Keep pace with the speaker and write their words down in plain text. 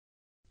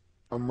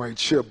I'm right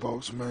here,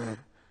 boss man.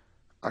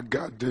 I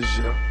got this,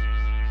 yeah.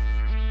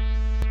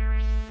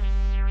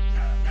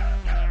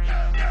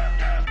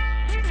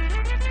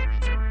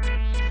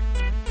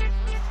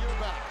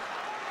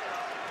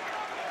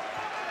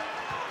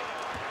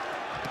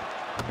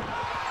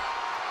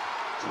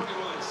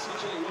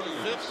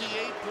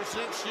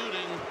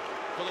 Shooting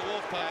for the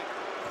Wolfpack,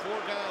 4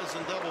 guys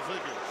in double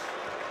figures.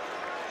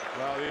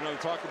 Well, you know,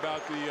 talk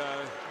about the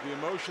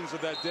emotions of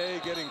that day,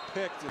 getting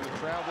picked and the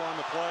travel on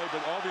the play,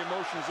 but all the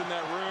emotions in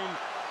that room.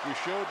 You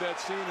showed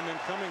that scene, and then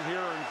coming here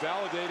and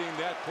validating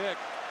that pick.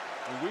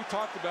 And we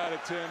talked about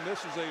it, Tim.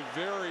 This is a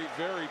very,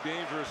 very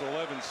dangerous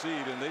 11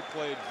 seed, and they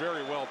played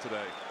very well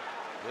today.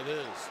 It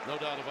is, no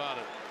doubt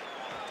about it.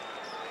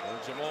 And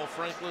Jamal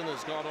Franklin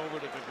has gone over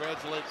to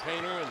congratulate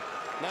Painter, and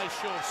nice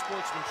show of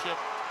sportsmanship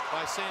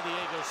by San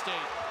Diego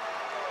State.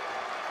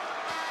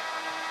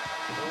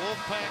 The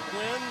Wolfpack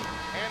win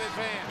and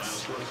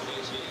advance.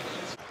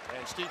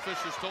 And Steve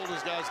Fisher's told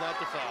his guys not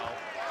to foul.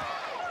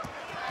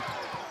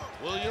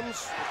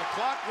 Williams with the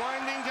clock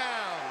winding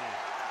down.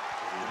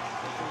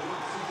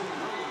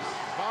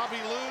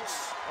 Bobby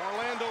Lutz,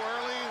 Orlando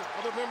Early,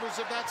 other members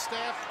of that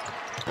staff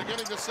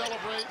beginning to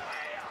celebrate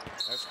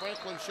as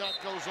Franklin's shot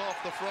goes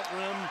off the front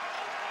rim.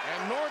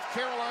 And North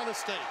Carolina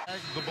State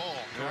the ball,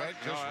 correct?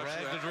 No, just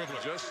rag the dribbler.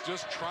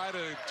 Just try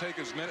to take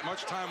as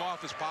much time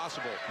off as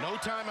possible. No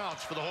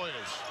timeouts for the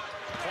Hoyas.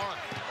 Clark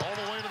all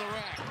the way to the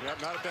rack.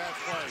 Yep, not a bad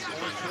play.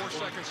 Only 4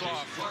 seconds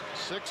off.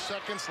 6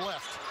 seconds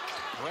left.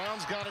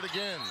 Brown's got it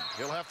again.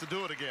 He'll have to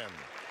do it again.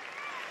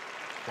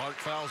 Clark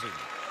fouls him.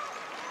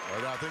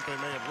 Right, I think they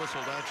may have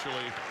whistled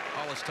actually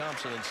Hollis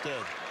Thompson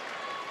instead.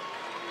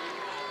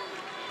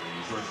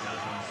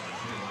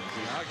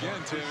 Now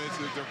again, Tim,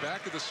 they're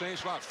back at the same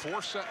spot.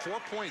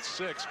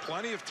 4.6,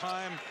 plenty of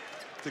time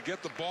to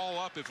get the ball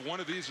up if one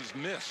of these is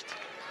missed.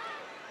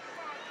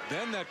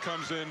 Then that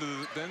comes into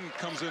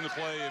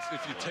play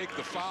if you take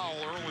the foul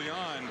early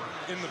on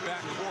in the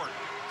backcourt.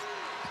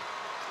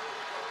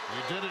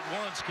 You did it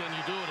once, can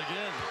you do it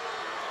again?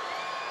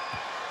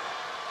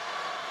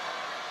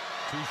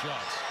 2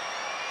 shots.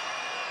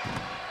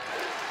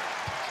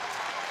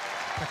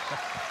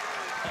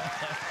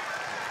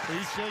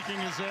 He's shaking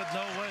his head,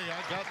 no way,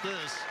 I got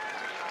this.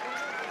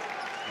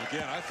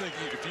 Again, I think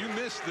if you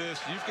miss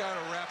this, you've got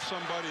to wrap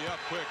somebody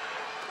up quick.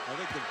 I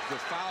think the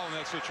foul in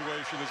that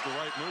situation is the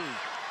right move.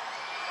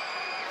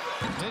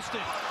 Missed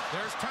it.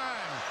 There's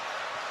time.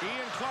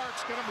 Ian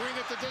Clark's going to bring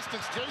it the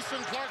distance.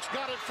 Jason Clark's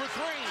got it for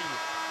 3.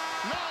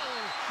 No!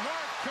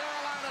 North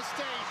Carolina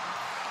State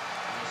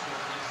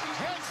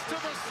heads to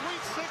the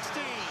Sweet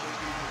 16.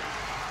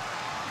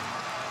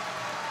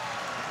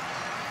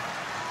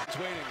 It's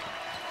waiting.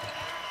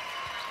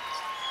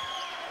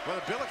 Well,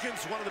 the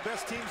Billikens, one of the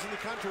best teams in the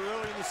country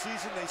early in the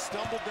season. They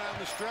stumbled down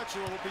the stretch a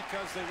little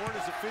because they weren't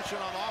as efficient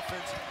on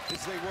offense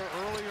as they were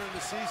earlier in the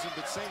season.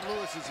 But St.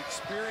 Louis is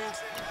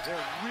experienced. They're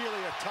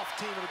really a tough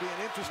team. It'll be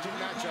an interesting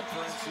matchup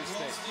for NC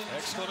State.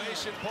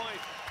 Exclamation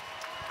point.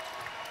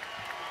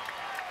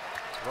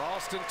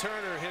 Ralston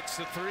Turner hits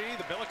the 3.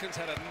 The Billikens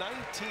had a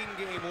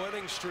 19-game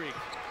winning streak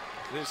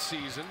this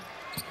season.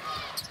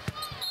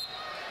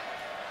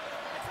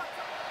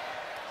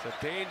 It's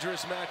a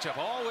dangerous matchup.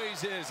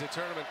 Always is at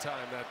tournament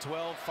time, that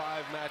 12-5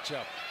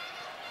 matchup.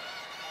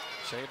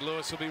 St.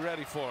 Louis will be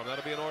ready for him.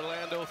 That'll be in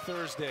Orlando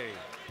Thursday.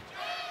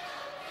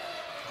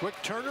 Quick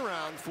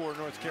turnaround for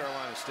North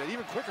Carolina State.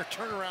 Even quicker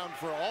turnaround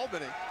for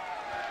Albany.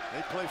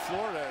 They play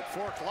Florida at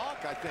 4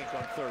 o'clock, I think,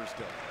 on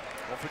Thursday.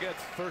 Don't forget,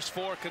 first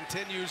 4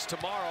 continues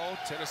tomorrow.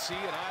 Tennessee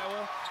and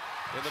Iowa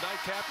in the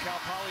nightcap. Cal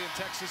Poly and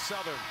Texas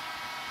Southern.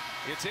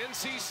 It's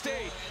NC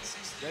State.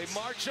 They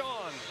march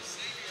on.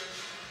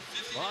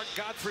 Mark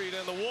Gottfried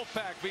and the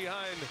Wolfpack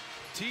behind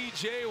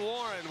T.J.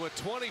 Warren with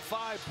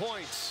 25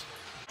 points.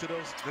 To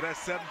that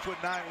 7'9"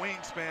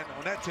 wingspan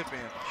on that tip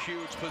in.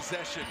 Huge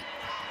possession.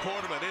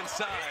 Quarterman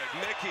inside.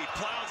 Mickey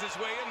plows his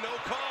way in, no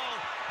call.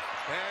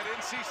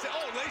 And NC State,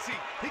 oh, Lacey,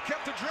 he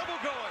kept the dribble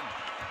going.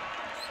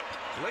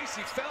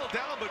 Lacey fell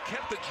down but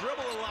kept the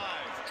dribble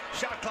alive.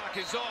 Shot clock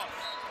is off.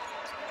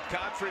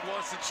 Gottfried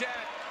wants to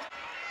chat.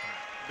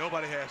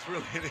 Nobody has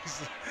really in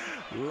these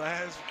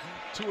last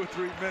 2 or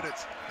 3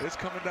 minutes. It's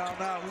coming down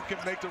now. Who can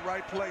make the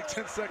right play?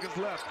 10 seconds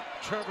left.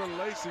 Trevor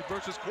Lacey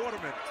versus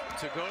Quarterman.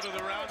 To go to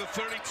the round of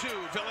 32.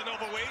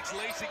 Villanova waits.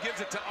 Lacey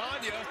gives it to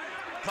Anya.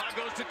 Clock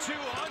goes to 2.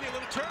 Anya,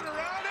 little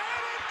turnaround,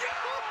 and it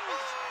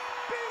goes!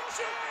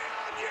 B.J.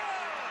 Anya!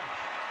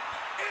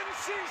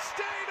 NC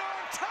State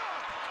on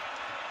top!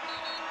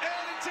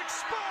 And it's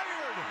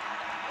expired!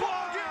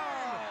 Ball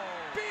game!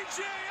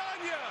 B.J.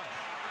 Anya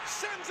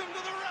sends him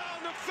to the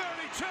round of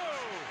 32.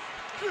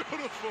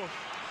 Beautiful.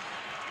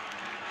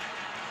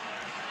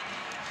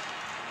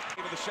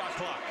 Into the shot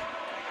clock.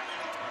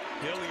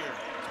 Hilliard.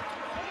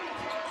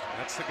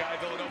 That's the guy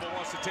Villanova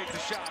wants to take the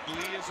shot.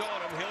 Lee is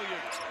on him.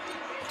 Hilliard.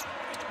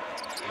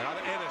 Now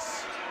to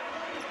Ennis.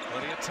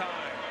 Plenty of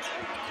time.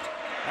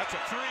 That's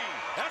a 3.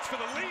 That's for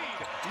the lead.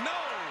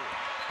 No.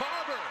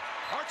 Barber.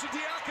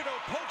 Arcidiacono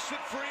pokes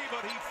it free,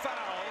 but he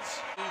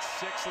fouls.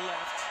 6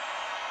 left.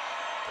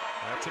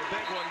 That's a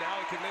big one. Now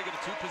he can make it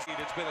a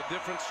 2-position. It's been a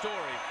different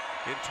story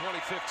in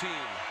 2015.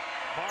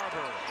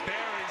 Barber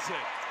buries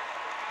it.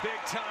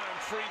 Big time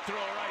free throw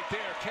right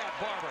there, Cat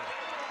Barber.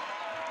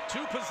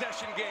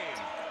 2-possession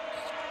game.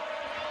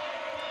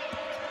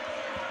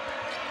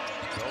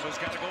 Nova's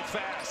got to go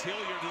fast.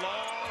 Hilliard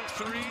long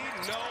three,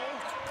 no.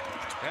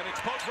 And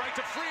it's poked right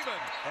to Freeman,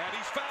 and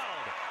he's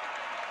fouled.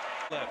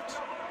 Left.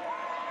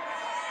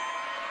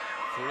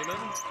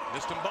 Freeman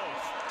missed them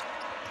both.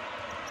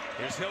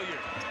 Here's Hilliard.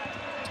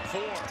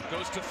 4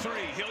 goes to 3.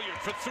 Hilliard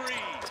for 3.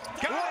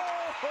 Got it.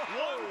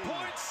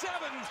 1.7.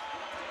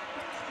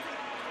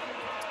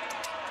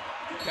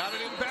 Got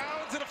it in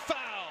bounds and a foul.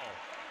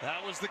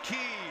 That was the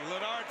key.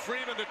 Leonard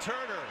Freeman to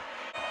Turner.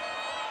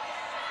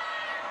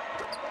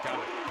 Got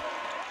it.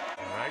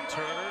 All right,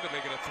 Turner to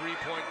make it a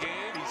 3-point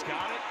game. He's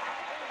got it.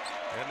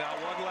 And now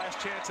one last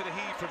chance at a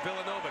heat for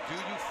Villanova. Do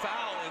you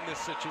foul in this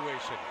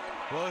situation?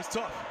 Well, it's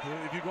tough.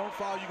 If you're going to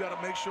foul, you got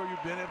to make sure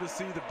you've been able to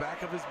see the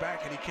back of his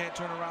back, and he can't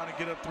turn around and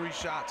get up 3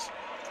 shots.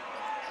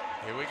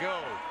 Here we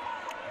go.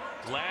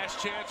 Last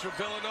chance for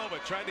Villanova,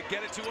 trying to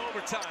get it to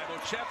overtime.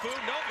 Ochefu,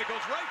 no, it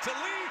goes right to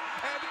Lee,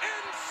 and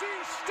NC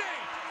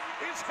State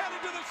is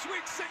headed to the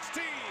Sweet 16.